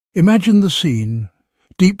Imagine the scene.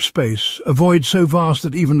 Deep space, a void so vast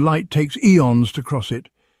that even light takes eons to cross it.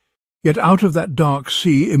 Yet out of that dark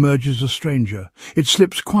sea emerges a stranger. It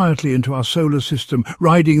slips quietly into our solar system,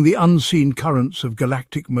 riding the unseen currents of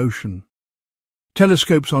galactic motion.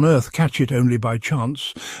 Telescopes on Earth catch it only by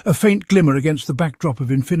chance, a faint glimmer against the backdrop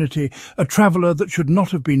of infinity, a traveller that should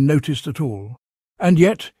not have been noticed at all. And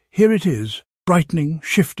yet, here it is, brightening,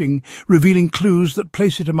 shifting, revealing clues that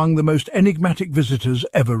place it among the most enigmatic visitors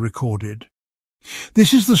ever recorded.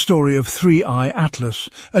 This is the story of 3I Atlas,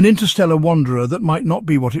 an interstellar wanderer that might not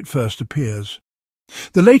be what it first appears.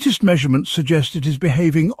 The latest measurements suggest it is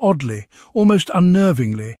behaving oddly, almost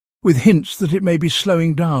unnervingly, with hints that it may be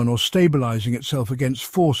slowing down or stabilizing itself against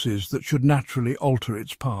forces that should naturally alter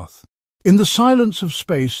its path. In the silence of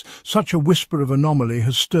space, such a whisper of anomaly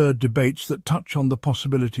has stirred debates that touch on the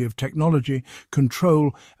possibility of technology,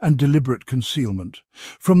 control, and deliberate concealment.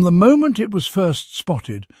 From the moment it was first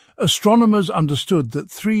spotted, astronomers understood that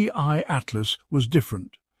 3I Atlas was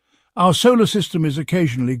different. Our solar system is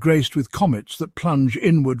occasionally graced with comets that plunge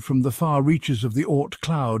inward from the far reaches of the Oort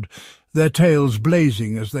cloud, their tails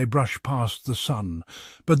blazing as they brush past the sun.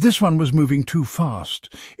 But this one was moving too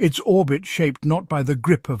fast, its orbit shaped not by the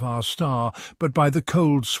grip of our star, but by the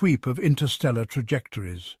cold sweep of interstellar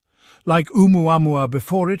trajectories. Like Oumuamua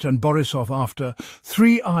before it and Borisov after,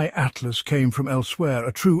 3I Atlas came from elsewhere,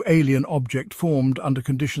 a true alien object formed under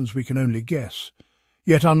conditions we can only guess.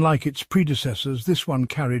 Yet unlike its predecessors, this one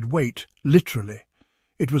carried weight, literally.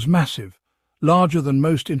 It was massive, larger than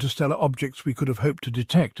most interstellar objects we could have hoped to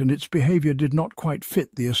detect, and its behaviour did not quite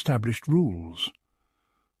fit the established rules.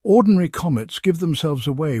 Ordinary comets give themselves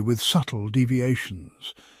away with subtle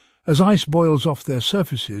deviations. As ice boils off their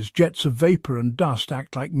surfaces, jets of vapour and dust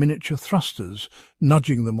act like miniature thrusters,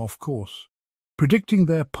 nudging them off course. Predicting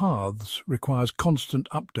their paths requires constant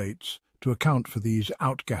updates to account for these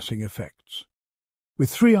outgassing effects. With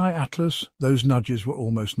 3I Atlas, those nudges were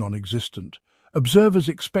almost non-existent. Observers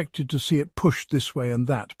expected to see it pushed this way and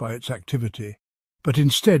that by its activity, but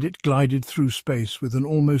instead it glided through space with an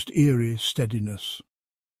almost eerie steadiness.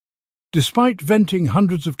 Despite venting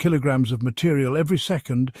hundreds of kilograms of material every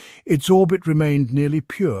second, its orbit remained nearly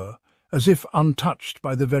pure, as if untouched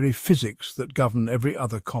by the very physics that govern every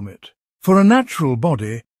other comet. For a natural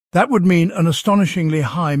body, that would mean an astonishingly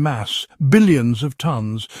high mass, billions of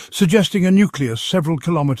tons, suggesting a nucleus several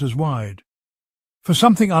kilometers wide. For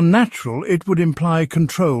something unnatural, it would imply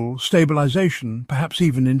control, stabilization, perhaps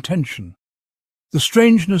even intention. The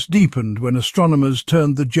strangeness deepened when astronomers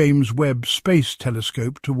turned the James Webb Space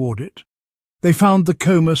Telescope toward it. They found the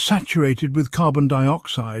coma saturated with carbon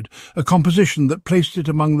dioxide, a composition that placed it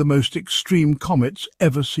among the most extreme comets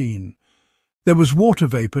ever seen. There was water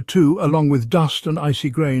vapour too, along with dust and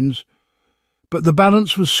icy grains, but the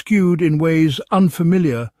balance was skewed in ways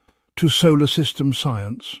unfamiliar to solar system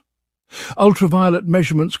science. Ultraviolet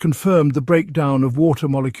measurements confirmed the breakdown of water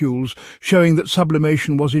molecules, showing that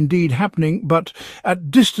sublimation was indeed happening, but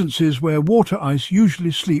at distances where water ice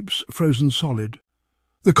usually sleeps frozen solid.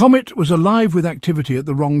 The comet was alive with activity at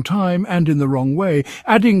the wrong time and in the wrong way,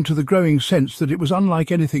 adding to the growing sense that it was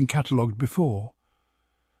unlike anything catalogued before.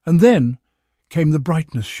 And then came the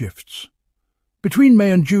brightness shifts. Between May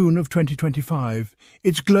and June of 2025,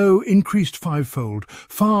 its glow increased fivefold,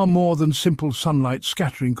 far more than simple sunlight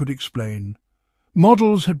scattering could explain.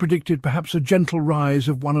 Models had predicted perhaps a gentle rise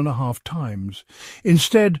of 1.5 times.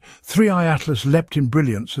 Instead, 3I Atlas leapt in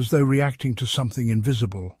brilliance as though reacting to something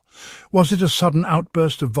invisible. Was it a sudden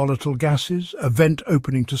outburst of volatile gases, a vent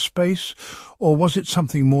opening to space, or was it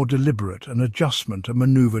something more deliberate, an adjustment, a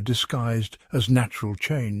manoeuvre disguised as natural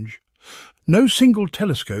change? No single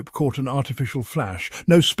telescope caught an artificial flash,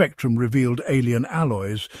 no spectrum revealed alien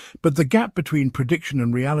alloys, but the gap between prediction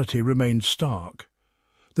and reality remained stark.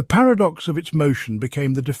 The paradox of its motion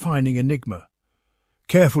became the defining enigma.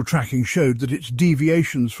 Careful tracking showed that its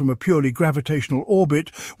deviations from a purely gravitational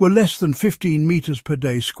orbit were less than 15 meters per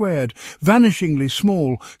day squared, vanishingly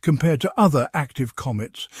small compared to other active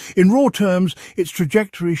comets. In raw terms, its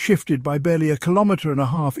trajectory shifted by barely 1.5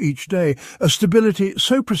 kilometers each day, a stability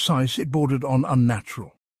so precise it bordered on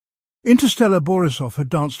unnatural. Interstellar Borisov had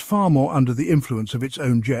danced far more under the influence of its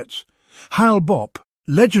own jets. Hale-Bopp,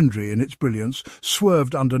 legendary in its brilliance,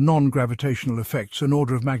 swerved under non-gravitational effects an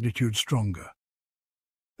order of magnitude stronger.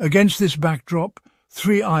 Against this backdrop,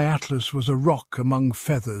 3I Atlas was a rock among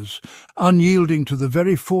feathers, unyielding to the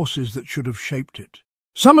very forces that should have shaped it.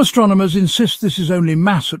 Some astronomers insist this is only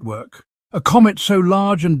mass at work. A comet so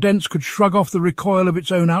large and dense could shrug off the recoil of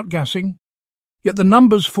its own outgassing. Yet the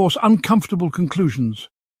numbers force uncomfortable conclusions.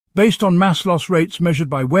 Based on mass loss rates measured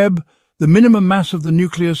by Webb, The minimum mass of the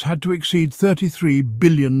nucleus had to exceed 33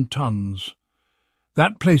 billion tons.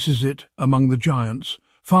 That places it among the giants,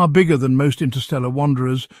 far bigger than most interstellar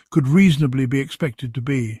wanderers could reasonably be expected to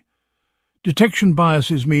be. Detection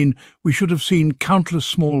biases mean we should have seen countless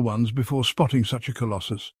small ones before spotting such a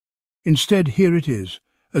colossus. Instead, here it is,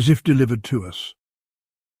 as if delivered to us.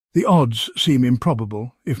 The odds seem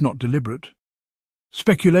improbable, if not deliberate.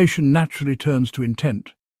 Speculation naturally turns to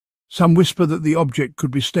intent. Some whisper that the object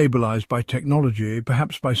could be stabilized by technology,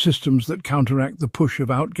 perhaps by systems that counteract the push of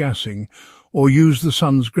outgassing, or use the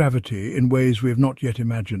sun's gravity in ways we have not yet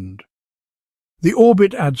imagined. The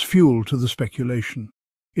orbit adds fuel to the speculation.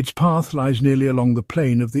 Its path lies nearly along the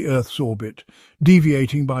plane of the Earth's orbit,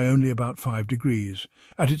 deviating by only about 5 degrees.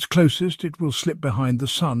 At its closest, it will slip behind the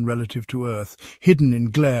sun relative to Earth, hidden in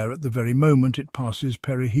glare at the very moment it passes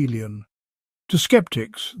perihelion. To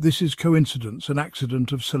skeptics, this is coincidence, an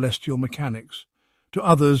accident of celestial mechanics. To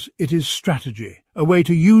others, it is strategy, a way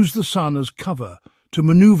to use the sun as cover, to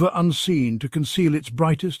maneuver unseen, to conceal its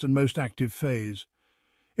brightest and most active phase.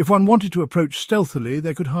 If one wanted to approach stealthily,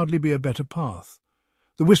 there could hardly be a better path.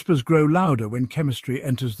 The whispers grow louder when chemistry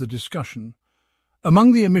enters the discussion.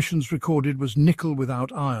 Among the emissions recorded was nickel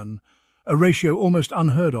without iron, a ratio almost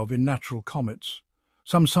unheard of in natural comets.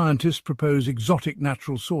 Some scientists propose exotic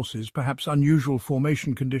natural sources, perhaps unusual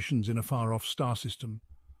formation conditions in a far-off star system.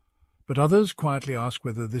 But others quietly ask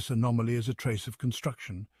whether this anomaly is a trace of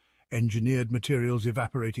construction, engineered materials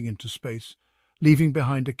evaporating into space, leaving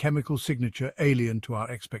behind a chemical signature alien to our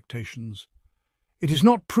expectations. It is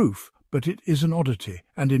not proof, but it is an oddity,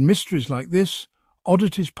 and in mysteries like this,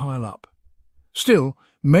 oddities pile up. Still,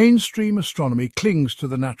 mainstream astronomy clings to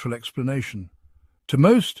the natural explanation. To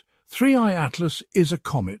most, 3I Atlas is a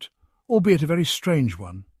comet, albeit a very strange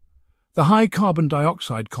one. The high carbon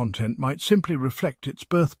dioxide content might simply reflect its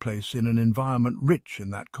birthplace in an environment rich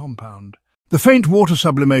in that compound. The faint water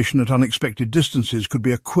sublimation at unexpected distances could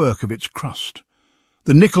be a quirk of its crust.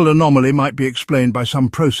 The nickel anomaly might be explained by some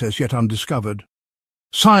process yet undiscovered.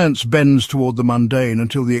 Science bends toward the mundane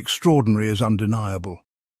until the extraordinary is undeniable.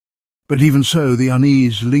 But even so, the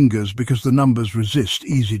unease lingers because the numbers resist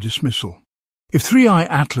easy dismissal. If 3I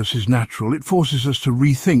Atlas is natural, it forces us to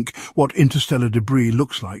rethink what interstellar debris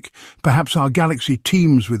looks like. Perhaps our galaxy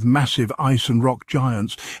teems with massive ice and rock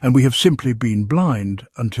giants, and we have simply been blind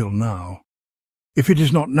until now. If it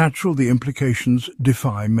is not natural, the implications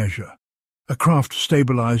defy measure. A craft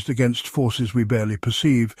stabilized against forces we barely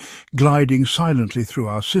perceive, gliding silently through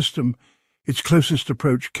our system, its closest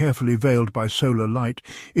approach carefully veiled by solar light,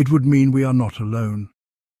 it would mean we are not alone,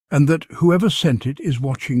 and that whoever sent it is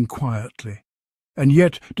watching quietly. And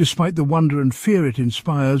yet, despite the wonder and fear it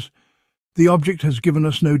inspires, the object has given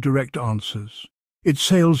us no direct answers. It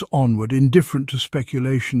sails onward, indifferent to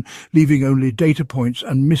speculation, leaving only data points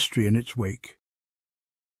and mystery in its wake.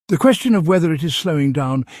 The question of whether it is slowing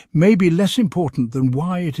down may be less important than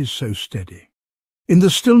why it is so steady. In the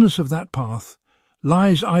stillness of that path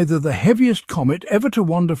lies either the heaviest comet ever to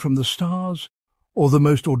wander from the stars, or the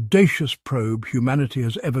most audacious probe humanity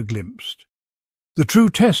has ever glimpsed. The true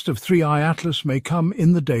test of 3I Atlas may come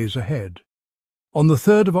in the days ahead. On the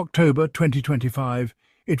 3rd of October 2025,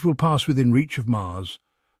 it will pass within reach of Mars,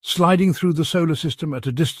 sliding through the solar system at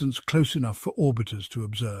a distance close enough for orbiters to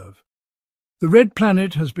observe. The red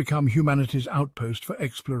planet has become humanity's outpost for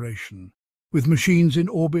exploration, with machines in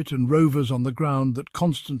orbit and rovers on the ground that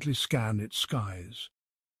constantly scan its skies.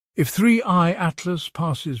 If 3I Atlas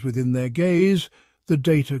passes within their gaze, the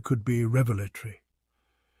data could be revelatory.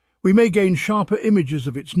 We may gain sharper images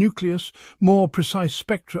of its nucleus, more precise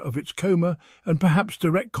spectra of its coma, and perhaps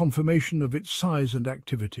direct confirmation of its size and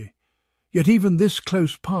activity. Yet even this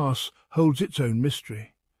close pass holds its own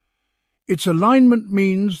mystery. Its alignment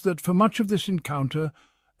means that for much of this encounter,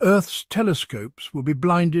 Earth's telescopes will be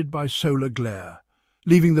blinded by solar glare,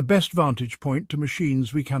 leaving the best vantage point to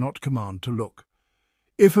machines we cannot command to look.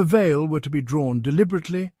 If a veil were to be drawn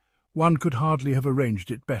deliberately, one could hardly have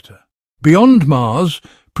arranged it better. Beyond Mars,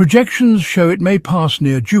 projections show it may pass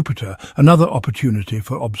near Jupiter, another opportunity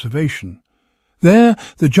for observation. There,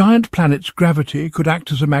 the giant planet's gravity could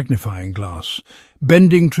act as a magnifying glass,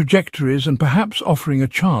 bending trajectories and perhaps offering a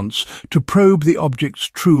chance to probe the object's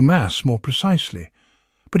true mass more precisely.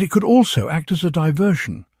 But it could also act as a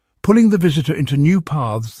diversion, pulling the visitor into new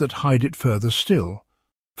paths that hide it further still.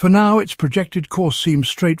 For now, its projected course seems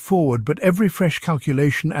straightforward, but every fresh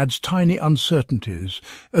calculation adds tiny uncertainties,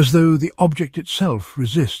 as though the object itself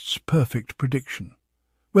resists perfect prediction.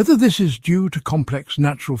 Whether this is due to complex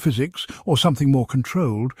natural physics or something more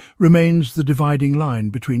controlled remains the dividing line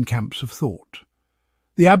between camps of thought.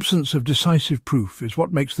 The absence of decisive proof is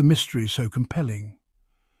what makes the mystery so compelling.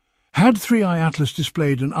 Had 3i Atlas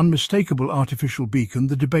displayed an unmistakable artificial beacon,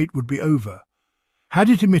 the debate would be over. Had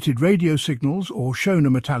it emitted radio signals or shown a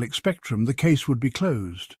metallic spectrum, the case would be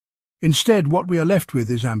closed. Instead, what we are left with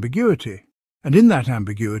is ambiguity, and in that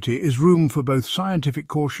ambiguity is room for both scientific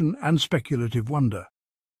caution and speculative wonder.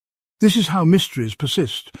 This is how mysteries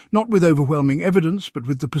persist, not with overwhelming evidence, but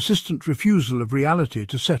with the persistent refusal of reality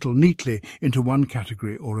to settle neatly into one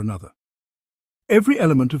category or another. Every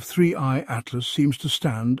element of 3i Atlas seems to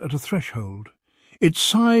stand at a threshold. Its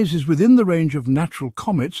size is within the range of natural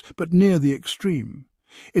comets, but near the extreme.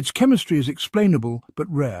 Its chemistry is explainable, but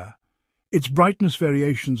rare. Its brightness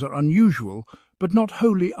variations are unusual, but not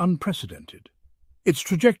wholly unprecedented. Its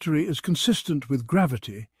trajectory is consistent with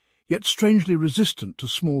gravity, yet strangely resistant to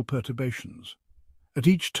small perturbations. At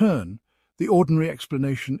each turn, the ordinary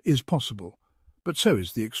explanation is possible, but so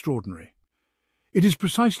is the extraordinary. It is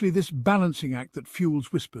precisely this balancing act that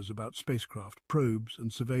fuels whispers about spacecraft, probes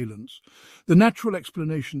and surveillance. The natural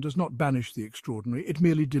explanation does not banish the extraordinary, it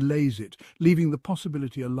merely delays it, leaving the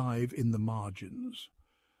possibility alive in the margins.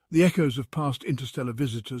 The echoes of past interstellar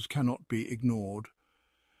visitors cannot be ignored.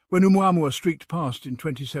 When Oumuamua streaked past in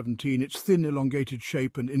 2017, its thin, elongated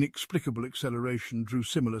shape and inexplicable acceleration drew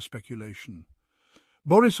similar speculation.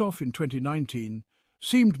 Borisov in 2019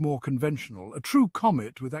 seemed more conventional, a true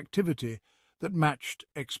comet with activity that matched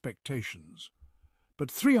expectations. But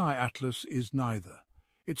 3i Atlas is neither.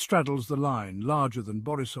 It straddles the line, larger than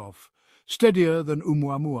Borisov, steadier than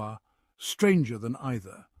Oumuamua, stranger than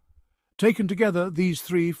either. Taken together, these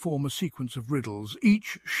three form a sequence of riddles,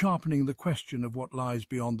 each sharpening the question of what lies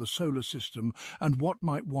beyond the solar system and what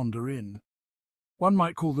might wander in. One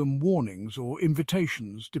might call them warnings or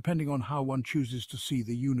invitations, depending on how one chooses to see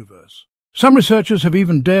the universe. Some researchers have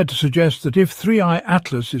even dared to suggest that if 3i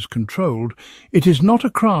Atlas is controlled, it is not a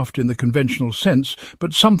craft in the conventional sense,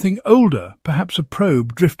 but something older, perhaps a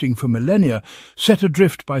probe drifting for millennia, set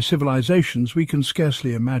adrift by civilizations we can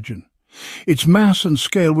scarcely imagine. Its mass and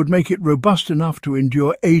scale would make it robust enough to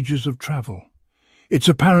endure ages of travel. Its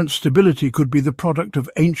apparent stability could be the product of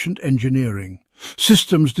ancient engineering,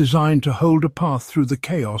 systems designed to hold a path through the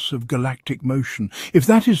chaos of galactic motion. If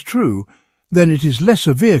that is true, then it is less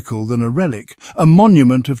a vehicle than a relic, a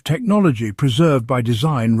monument of technology preserved by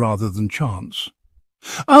design rather than chance.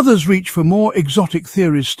 Others reach for more exotic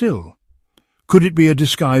theories still. Could it be a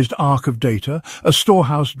disguised ark of data, a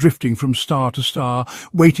storehouse drifting from star to star,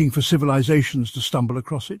 waiting for civilizations to stumble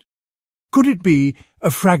across it? Could it be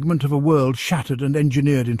a fragment of a world shattered and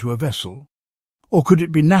engineered into a vessel? Or could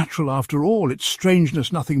it be natural after all, its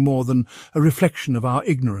strangeness nothing more than a reflection of our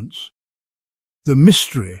ignorance? The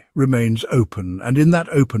mystery remains open, and in that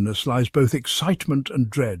openness lies both excitement and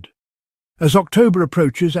dread. As October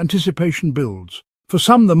approaches, anticipation builds. For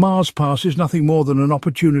some, the Mars pass is nothing more than an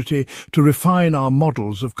opportunity to refine our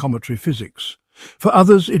models of cometary physics. For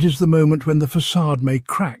others, it is the moment when the facade may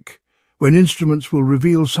crack, when instruments will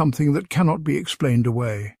reveal something that cannot be explained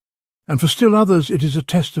away. And for still others, it is a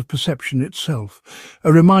test of perception itself,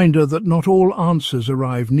 a reminder that not all answers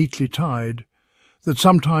arrive neatly tied, that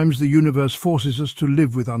sometimes the universe forces us to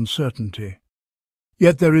live with uncertainty.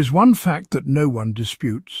 Yet there is one fact that no one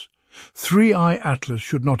disputes. 3i Atlas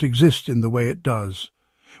should not exist in the way it does.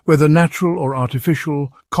 Whether natural or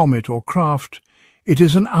artificial, comet or craft, it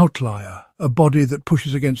is an outlier, a body that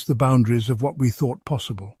pushes against the boundaries of what we thought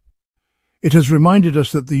possible. It has reminded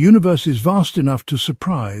us that the universe is vast enough to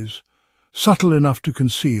surprise, subtle enough to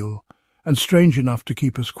conceal, and strange enough to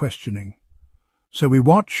keep us questioning. So we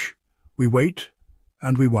watch, we wait,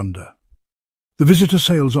 and we wonder. The visitor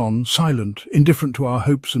sails on, silent, indifferent to our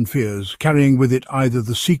hopes and fears, carrying with it either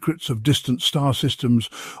the secrets of distant star systems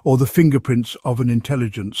or the fingerprints of an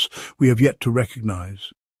intelligence we have yet to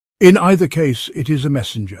recognize. In either case, it is a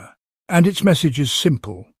messenger, and its message is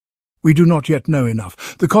simple. We do not yet know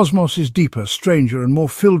enough. The cosmos is deeper, stranger, and more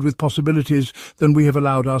filled with possibilities than we have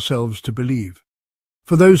allowed ourselves to believe.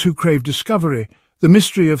 For those who crave discovery, the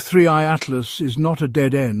mystery of 3i Atlas is not a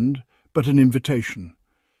dead end, but an invitation.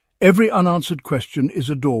 Every unanswered question is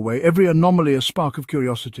a doorway, every anomaly a spark of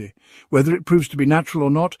curiosity. Whether it proves to be natural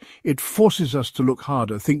or not, it forces us to look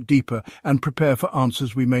harder, think deeper, and prepare for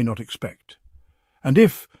answers we may not expect. And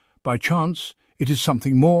if, by chance, it is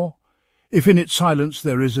something more, if in its silence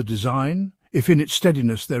there is a design, if in its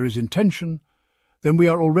steadiness there is intention, then we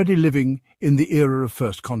are already living in the era of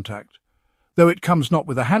first contact, though it comes not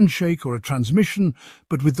with a handshake or a transmission,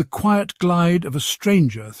 but with the quiet glide of a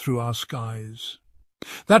stranger through our skies.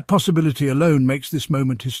 That possibility alone makes this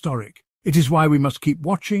moment historic. It is why we must keep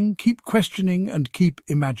watching, keep questioning, and keep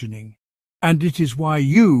imagining. And it is why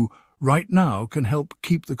you, right now, can help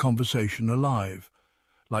keep the conversation alive.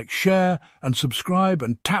 Like, share, and subscribe,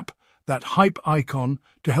 and tap that hype icon,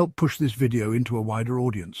 to help push this video into a wider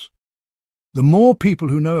audience. The more people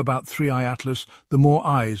who know about Three Eye Atlas, the more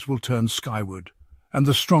eyes will turn skyward, and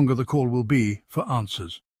the stronger the call will be for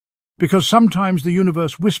answers. Because sometimes the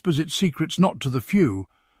universe whispers its secrets not to the few,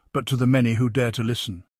 but to the many who dare to listen.